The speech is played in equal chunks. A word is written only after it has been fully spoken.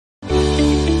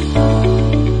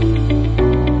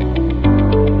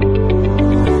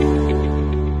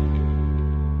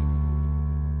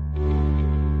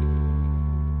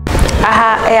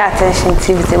attention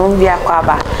Tvgh mo bia kwa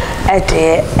aba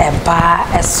de eba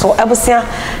eso ebusia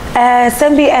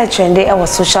sembi trende e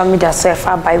social media so e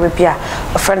fa by we bia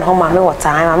a friend home Maame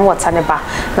Wata ne ba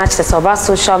na chese so ba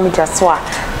social media so a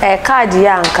card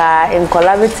ya nka in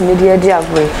collaborate media dia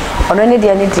agwe ono ne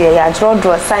dia ya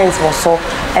draw signs wo so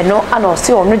eno ana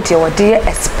si ono dia wo de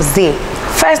expose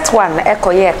first one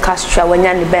ekoye castra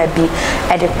wanya ne ba bi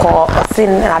e de ko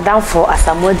sin adamfo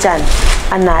asamojan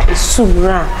ana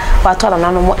isumra wato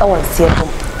na no mo e won sie to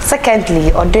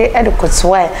secondly ode educate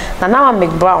why na na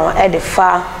make brown e de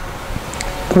fa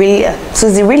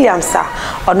Susie Williams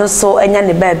ono so enya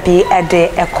ne ba bi e de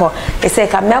eko e say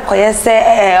ka me akoye se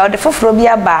ode foforo bi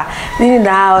aba ni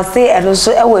na o say eno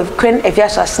so e we queen e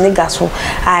fiasha sniga so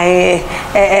ai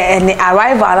any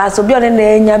arrival so bi one na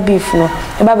enya beef no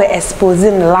e ba be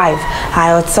exposing live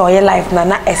ai o say live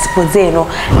na expose no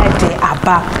e de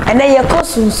aba ene ye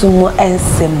kosunsumu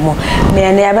ensemo me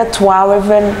ene ya beto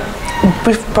Reverend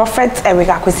Prophet Eric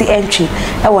akwesi entry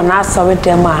e wona sorry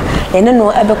dem a ene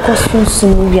no ebe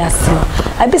kosunsumu wiase no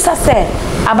abisa se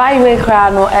abayiwe kra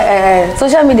no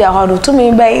social media ho to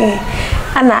me be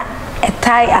ana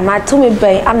etai ana to me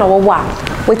be ana wo a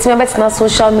wetin be na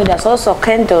social media so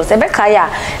candles ebe kaya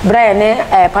Brian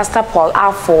Pastor Paul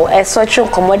Afo searching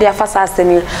commodity afasa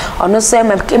ni ono so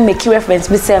make reference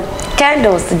be say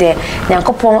candles there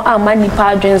nyankopon amani pa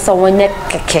adwen so wonye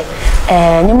keke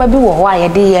nyoma bi wo ho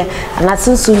ayede ye ana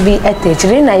sunsun bi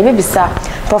etechire na ye bisa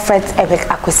Prophet Eric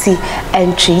akwesi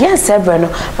entry yes ever no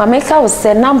mameka wo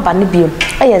say number ni bi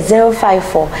eye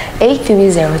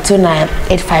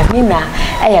 05483029885 ni na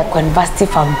eye University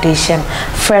Foundation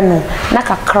friend na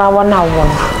kakra wana won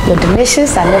your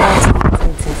donations are never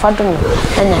something fadum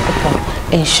na nyankopon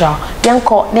inshallah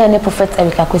yanko na ne Prophet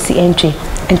Eric akwesi entry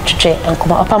entry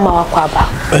enkoma opa ma wakwa ba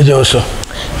ejo so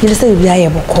you say bi aye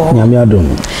boko nyame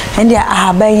adom and ya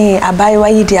abai wa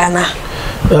yidiana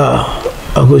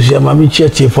agosia mami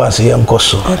church for as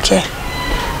yankoso okay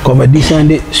comedy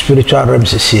and spiritual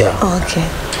realms here okay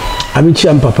ami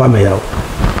chia papa me yawo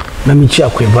na mi chia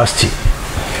kwa university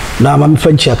na mami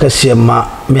fanchi akase ma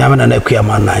me amana na kwa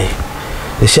manai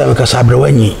e sia me kasa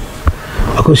abrewanyi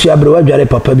akosia abrewa dware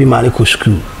papa bi mali ko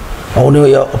school ono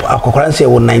ya akokoranse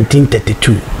wo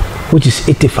 1932 which is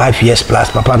 85 years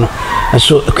plus papa no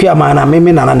so kwa mana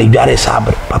me na na dware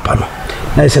sabre papa no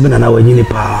na se me na wanyini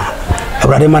pa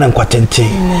awrade ma na nkwatente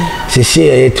sese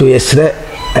yeto yesre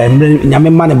nyame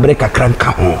ma ne break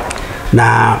akranka ho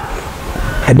na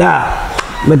eda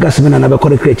mega se me na be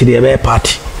kore krechi de be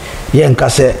party ye nka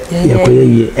se ye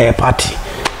koye party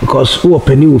because who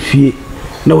openi ofie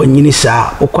na wanyini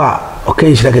saa okwa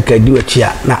okanhira kakadi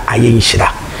watia na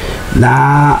ayenhira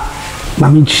na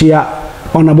mamichia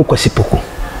ona bokwasi poko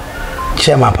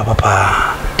chema papa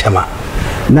tema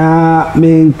na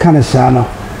me kanasa no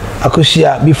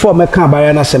akosia before me kan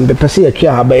baya na sembe pese ya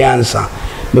twa habayansa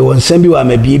me wonsam bi wa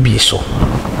mabiebi so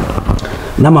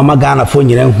na mama Ghana fo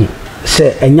nyina hu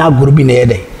se enya agoro bi na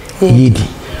yede yidi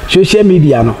social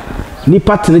media no ni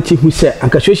partner chi hu se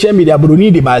anka social media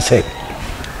broni di ba se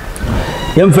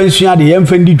yemfa nsua de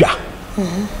yemfa ndidwa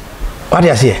what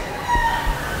ya se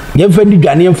yemfa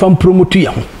ndidwa ne yemfa promote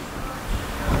ya ho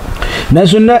na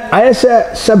so na ayese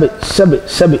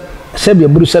sebe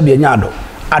buru sebe nyado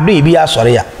ado ibi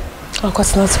asore ya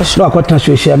akotna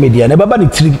social media na baba ni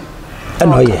tiri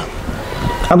eno ye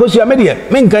social media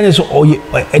men kanye so oye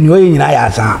eniye nyina ya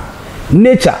asa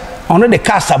nature ono de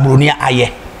kasa brunia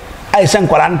aye sen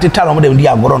kwara ntitalo mo de ndi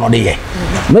agoro no de ye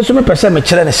me so me pese me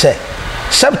kire ne se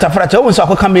septa frata won so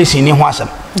akoka mesi ni ho asem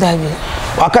dabi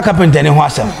waka carpenter ni ho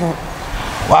asem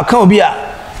waka obi a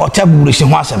otaburu si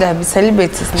ho asem dabi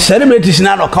celebrities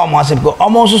na no ka mo asem ko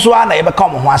omo so so ana ye be ka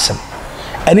mo ho asem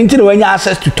eni ntire wanya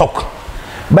access to talk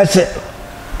but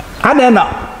ana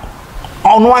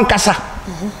ono ankasa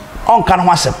on kan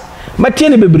ho asem matie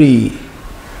ne bebre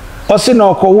osi na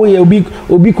okowo ye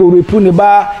obi ko repu ne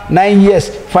ba 9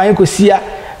 years fan ko sia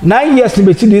 9 years ni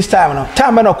beti this time no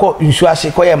time na ko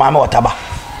insuase ko ye Maame Wata ba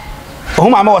o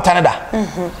Maame Wata ne da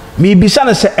mi bisa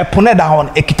ne se epone da hon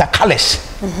ekita colors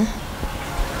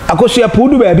akoso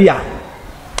epudu ba bia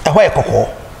eho ye kokko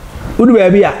udu ba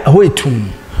bia eho etum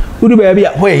udu ba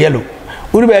bia eho ye yellow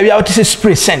udu ba bia what is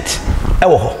spray scent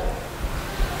ewo ho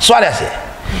so ada se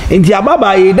enti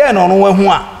ababa ye den no no hu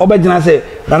a obegina se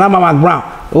Nana Mama Brown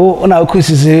o na ku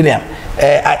Sicilian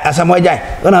asamoja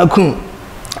o na ku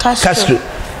Castro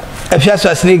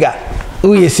efiaso sniga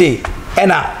o ye say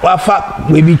ena wafa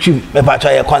we bi twum me pa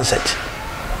twa ye concert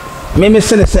me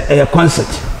se ne se e concert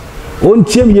o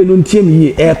ntiem ye no ntiem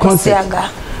ye e concert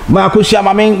ma ko sia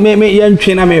ma me ye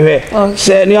ntwe na me hwe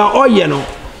se ne o ye no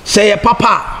se ye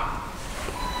papa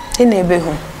ene be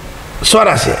hu so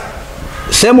ara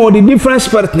se mo the different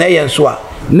spirit na yen so a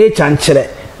nature nkyere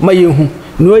ma yehu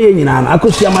no ye nyina na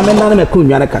akosua ma me na me ko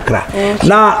nwane kakra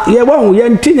na ye wo ye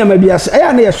ntinya ma biase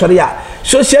aya na ye sori a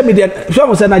social media so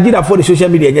mo say Nigeria for the social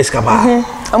media yes ka ba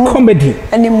comedy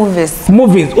any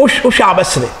movies o hwa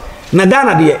abesere na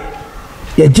Ghana de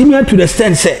ye Gyimii to the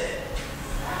stand say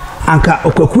anka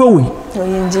okwakuo wi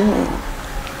oye Gyimii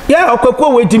ya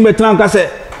okwakuo wi Gyimii anka say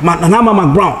na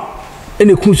mama Brown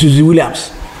ene ku Suzy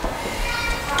Williams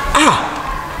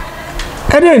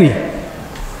edeni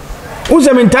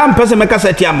uzem ntam pese meka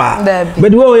seti ama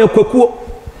but we ye kwakuo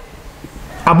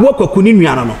abo kwaku ni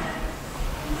nuano no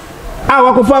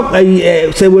wakofa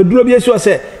se weduro bi esu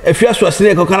se afia so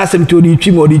asene ko kana sem ti odi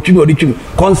twim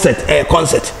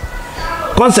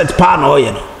concert pa na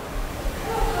oye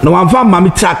no wan fa mami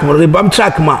track mo bam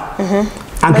track ma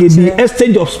anke the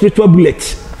exchange of spiritual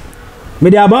bullets me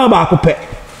de aba ba akopɛ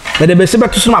me de be se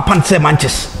beto so ma pan se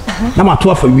manches na ma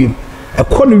to afa wiem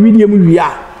ekɔ no winie mu wi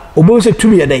a obo se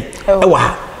tumi ye den e wa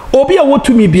ha obi a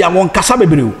wotumi bia won kasa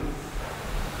bebre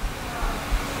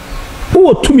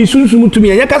o tumi sunsun tumi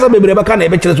ya kasa bebre baka na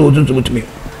ebe kire so sunsun tumi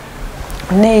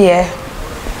ne ye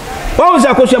wa wo se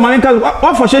akosua ma nka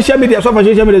wa for social media so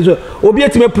obi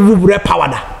etime prove rare power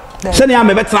da se ne ya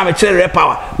me betena me kire rare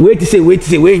power wait say we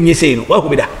nye say no wa ko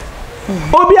bi da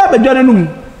obi abadwane num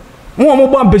mo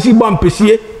bɔ ampesie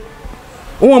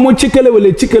mo chikele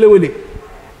wele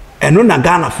eno na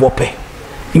Ghana for pe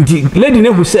nti lady ne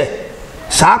hu se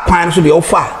saa kwan so de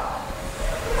ofa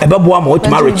ebebo ama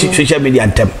otima reach social media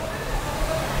ntem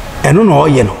eno na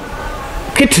oye no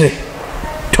kitre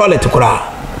toilet kura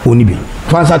oni bi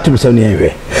fansa tum se ne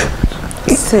yewe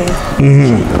se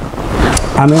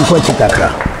amen ko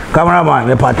chikaka cameraman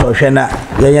me pato hwe na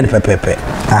yenye pepepe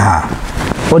aha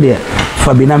ode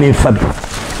fabi na me fabi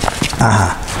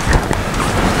aha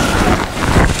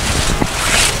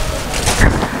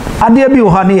ade bi wo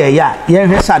ha ne ye ya ye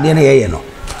hwe sade ne ye no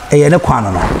eye ne kwan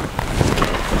no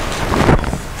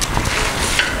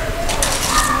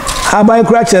abai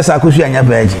kura chesa akusu anya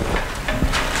baji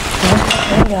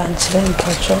ya nchire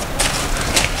ntocho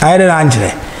ayre na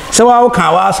nchire se wa wo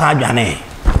kan wa sa adwane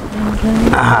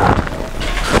aha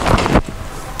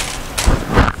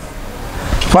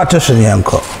fato so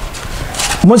yanko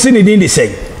mo si ni din di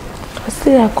sei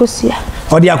asi akosia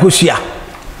odi akosia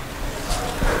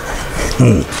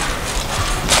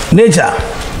nature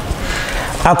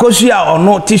akosia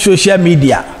ono ti social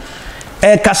media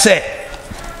e kase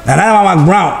na mama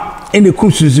Brown ene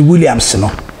ku Suzy Williams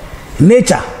no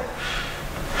nature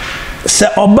se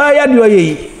oba ya de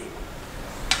oye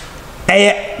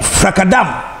frakadam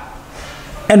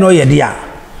eno ye dia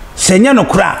se nya no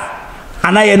kura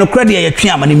ana ye no kura de ye twe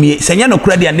amane mie se nya no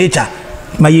kura de nature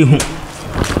mayehu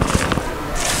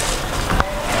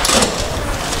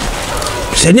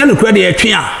se nya no kura de ye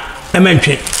twe a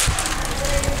ementwe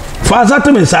fa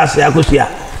zato me sase akosia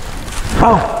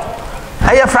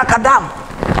aye frakadam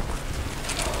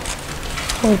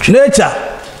nature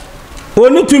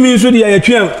oni tumi so de ye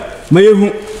twe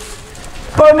mayehu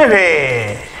oni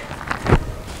he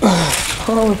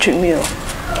o tumi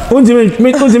o unzime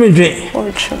dwe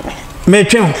o tumi me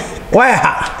twe why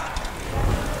ha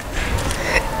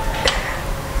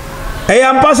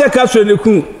ampase kaso ne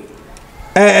ku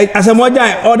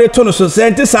asamojan o de to no so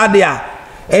sente sade a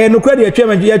no kura de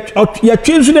atwa ya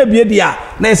twe so na bie dia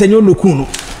na esenyo no ku no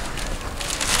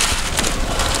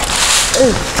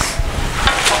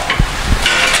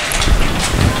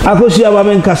akosi aba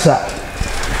nkasa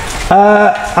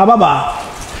ababa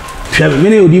hwebe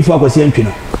mene odifo akosi antwi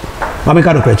no ba me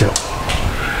ka do kwechero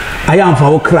aya amfa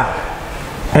wo kra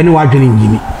ene wadwene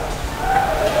nyimi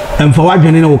emfa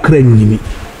wadwene na wo kra nyimi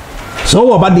so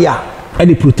wo ba dia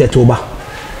ene protect wo ba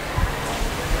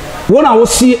wona wo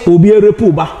si obi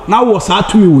erepu ba na wo sa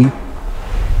atumi wi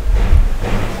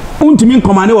untimi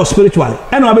nkomane wo spiritually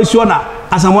ene wa be si ona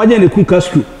asamwaje ne kun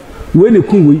kasku we ne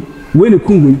kun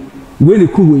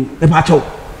we e ba chawo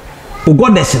o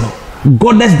goddess no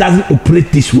goddess doesn't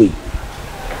operate this way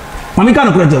mami kan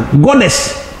operate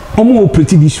goddess omo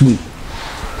operate this way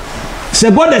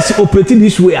se goddess operate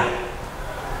this way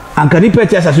and can you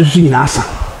purchase as you in asa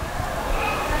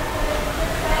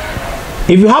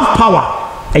if you have power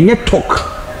and yet talk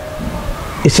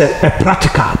it's a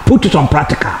practical put it on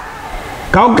practical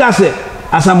ka o ga se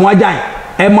asamwajan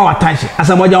e ma attention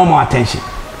asamwajan ma attention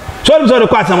so the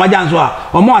kwat asamwajan so a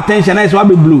o ma attention na is wa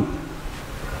be blue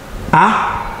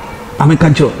ame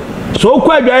kancho so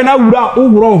kwa adwan na wura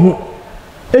owuro ho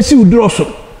esi udro so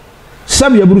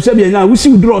sabe aburu sabe nya wusi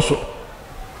udro so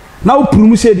na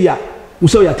opurum se dia wo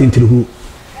se ya tentire hu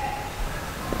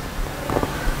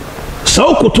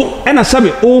so koto ena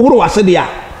sabe owuro wase dia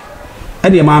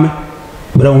and your mammy,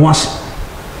 but on once.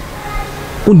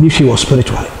 Only she was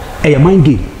spiritual. A mind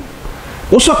game.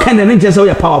 Also, kind of ninjas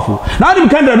are powerful. Now, you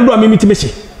can't do a mimity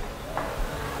missy.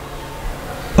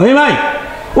 Oh, am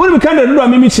I? What we can't do a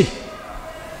mimity?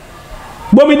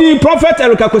 But we did prophet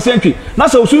Erica Cosentry.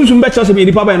 Not so soon to bet us in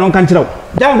the papa and on country.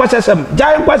 Giant was some,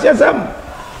 giant was some,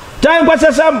 giant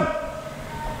was some.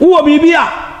 Who will be here?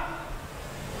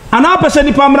 An opposite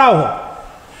the Pamrao.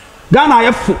 Ghana, I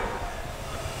have food.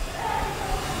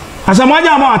 As a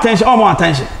man, more attention, all more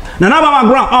attention. Now, Mama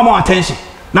Ground, all more attention.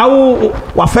 Now,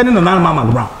 we're fending on Mama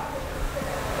Ground.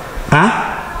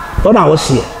 Huh? What I was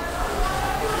here.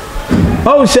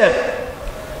 Oh, sir.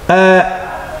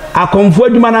 A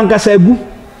comfort man and Gasagu,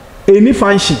 any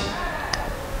function.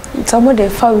 Somebody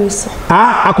follows.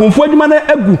 A comfort man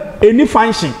egu, any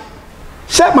function.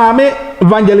 Say, Mammy,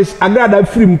 evangelist, I got that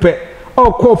free pet.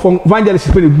 Or call from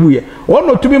evangelist for the buoy. Or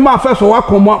not to be my first walk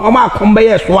on my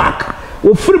conveyors work.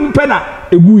 Or free penna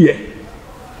a buoy.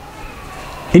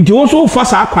 Into also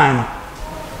fast aquine.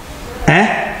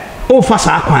 Oh, fast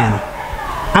aquine.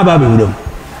 Ababudum.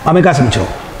 I make us some show.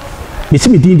 It's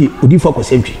me, Didi, would you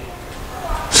focus empty?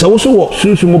 So also what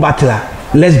soon battle,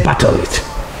 let's battle it.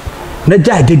 The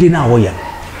giant did in our way.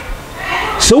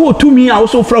 So to me, I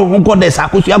also from goddess, I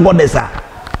could see a goddess.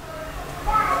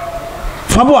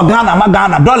 Fabo Ghana,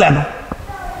 Magana, dollar.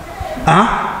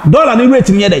 Ah, dollar ni rate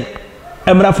near day.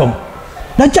 Emra from.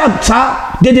 The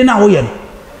giant did in our way.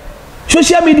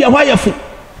 Social media, why you fool?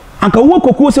 Uncle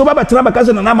Woko Kusa, Baba Traba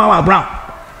cousin and Mama Brown.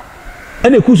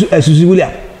 And the Kusu as William.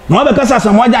 No other cousin,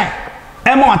 some more giant.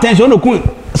 And more attention, no queen.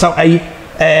 So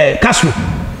Castro.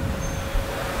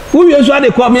 Who you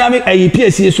usually call me a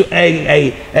PSC,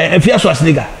 a fierce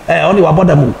nigger, only about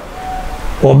the moon.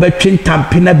 Or between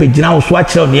Tampina Bejana,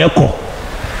 swatch on the echo.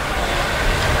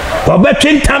 Or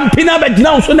between Tampina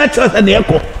Bejana, so natural than the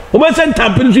echo. Or send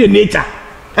Tampin to nature.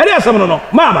 And there's someone, no,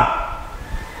 Mama.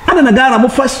 I don't know,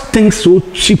 first things so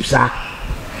cheap, sir.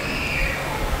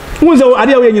 Who's the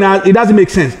idea? It doesn't make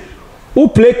sense. Who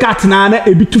play cat now,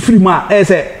 a bit too free, ma,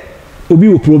 as a will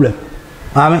be a problem.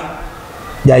 Amen.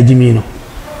 GYAE GYIMII NO.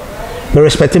 Be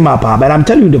respecting my power, but I'm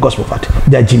telling you the gospel fact.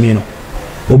 GYAE GYIMII NO.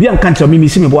 Obi am country me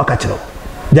see me bo akachiro.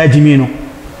 GYAE GYIMII NO.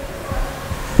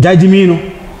 GYAE GYIMII NO.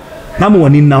 Na mo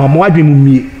woni na mo adwe mu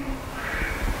mie.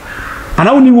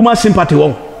 Ana woni woman sympathy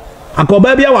won.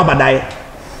 Akoba bia wa badaye.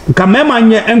 Nka mema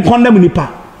nye enkondem nipa.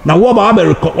 Na wo ba wa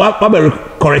be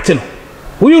correcting.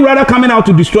 Will you rather coming out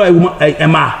to destroy a woman a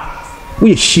man?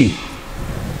 We she.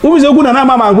 Who is a good and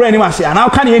Mama Granny Massey, and how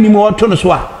can you anymore turn us?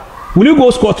 Will you go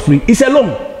scot free? It's a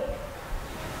loan.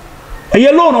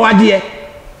 A loan, or idea.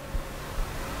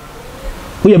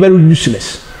 We are very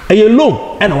useless. A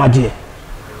loan, and no idea.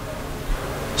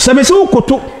 Sameso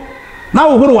Koto.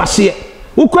 Now we're going to see it.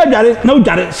 Who cried at no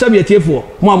Jared, Soviet for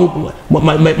Mamma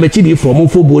Machidi for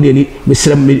Monfo Body, Miss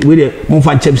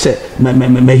Monfan Chepset,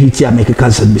 Mahitia, make a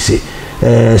cancer, be say,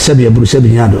 Sabia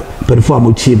Brucebiado,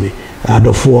 Perform Chibi.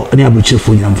 Adofo ani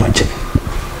abuchefo nyam fanche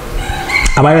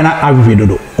abaye na ahwe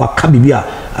dodo waka bibia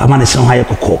amane sen haye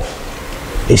kokko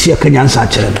esi akanya nsa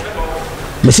akere no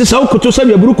mesi sawo koto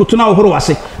sabi aburu koto na ohoro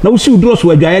wase na wusi udros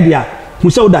wa dwaye dia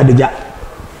hu se udadegya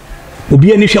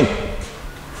obi ani hwew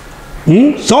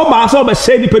so ba so be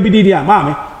se di pabidi dia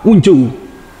maame unche wu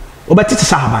obetete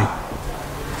sa haban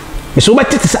mesi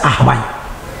obetete sa haban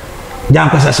jan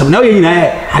kwasa sam na oye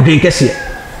nyina adwen kese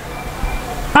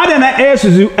Adena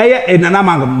Esuzu eye Nana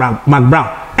Brown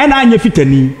and anya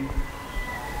fitani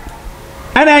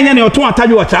and anya ne oton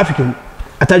ataju wa traffic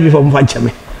ataju from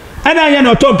fancheme and anya ne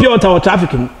oton pure water traffic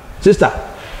sister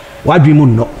wadwimu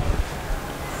no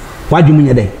wadwimu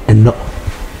nyede enno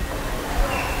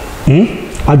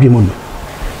wadwimu no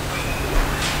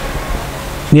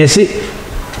yes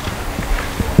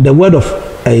the word of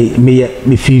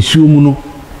me fisu mu no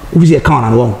obviously account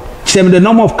and one the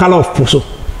number of color of poso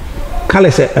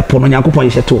Kale say a pono Yakupon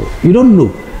is at all. You don't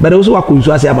know, but also what could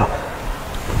you say about?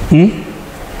 We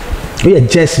are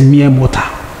just mere mortar.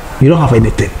 You don't have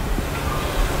anything.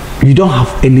 You don't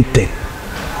have anything.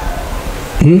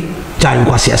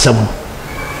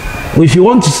 If you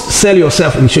want to sell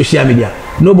yourself in social media,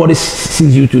 nobody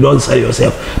sees you to don't sell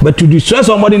yourself. But to destroy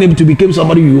somebody, maybe to become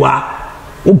somebody you are,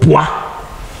 but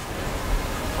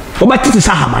it is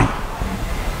a hammer.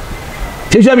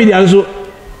 Social media also.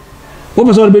 What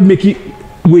was all the make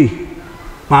way?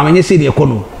 Mamma, you see the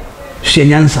economy.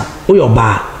 Shenyansa, or your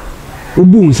bar.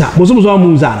 Ubunza, was almost all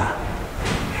Munzana.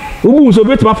 Ubunza, so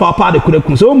better for our party could have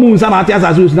come. So Munzana,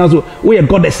 as you know, we are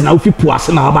goddess now, if you pass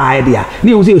in our idea.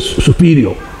 You say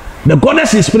superior. The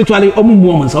goddess is spiritually among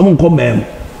women, some come.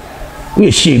 We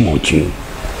are shame on you.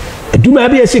 Do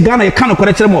maybe I say Ghana, you cannot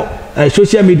correct them all.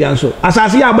 social media so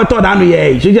asase ya beto da no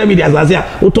ye social media asase ya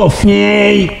uto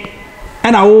fie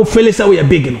na wo feel say we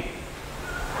big no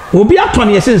obi ato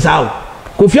ne yesin sa o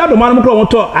Kofi Adoma no kro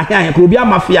woto ahia kro obi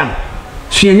amafia no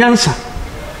suenyansa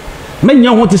menya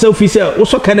ho te say ofi say wo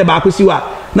so kan ba akosi wa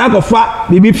na akofa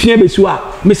bibi pie besu a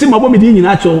mesi mabo me di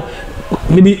nyina cho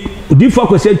me di odifo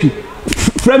akosi atwi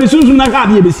fra bi sunsun na ka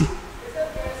de besi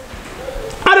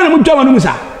ada na mu dwa no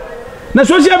musa na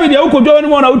social media wo ko dwa no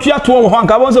mo na wo twa to wo ho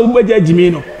anka won say wo bagya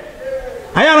gyimi no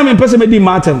aya na me pese me di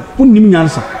matem unnim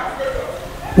nyansa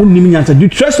you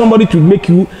trust somebody to make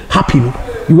you happy no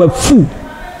you are fool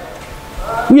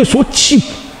we are so cheap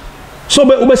so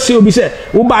be say obi say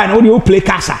wo buy na wo play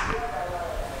casa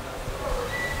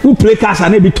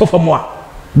na be tough for more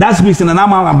that's business na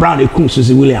Mama Brown e kun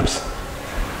Susie Williams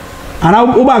and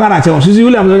wo ba ga na che Susie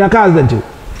Williams onya cousin too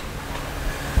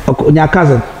onya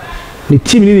cousin the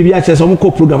team ni bi a che so mo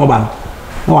ko program ba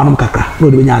no wanom kakra no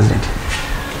de nya accident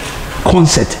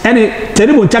concert any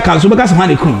terrible chaka so be ka se ma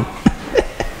ne kun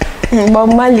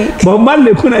Bob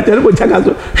Marley kuna terrible chaka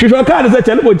so hwehwe ka de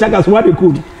terrible chaka so wa de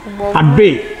kun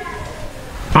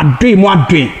adwe mo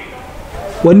adwe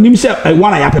wanim se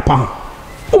wana ya pepa ho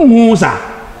umuza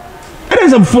ere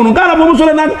se funu kana bo so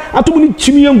na atumu ni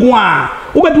chimi ngu a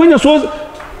wo be de so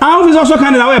office also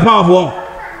kind of way powerful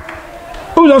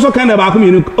who also kind of ba ko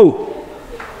mi oh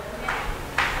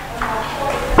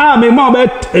me more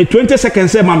about 20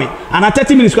 seconds say mama and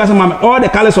 30 minutes question mama all the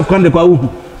colors of country kwa uhu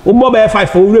wo bo be 5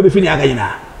 for we be fini aga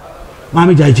nyina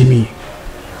mama GYAE GYIMII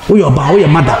wo your ba wo your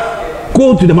mother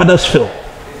go to the mother's field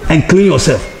and clean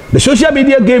yourself. The social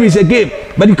media game is a game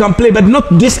but you can play but not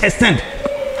this extent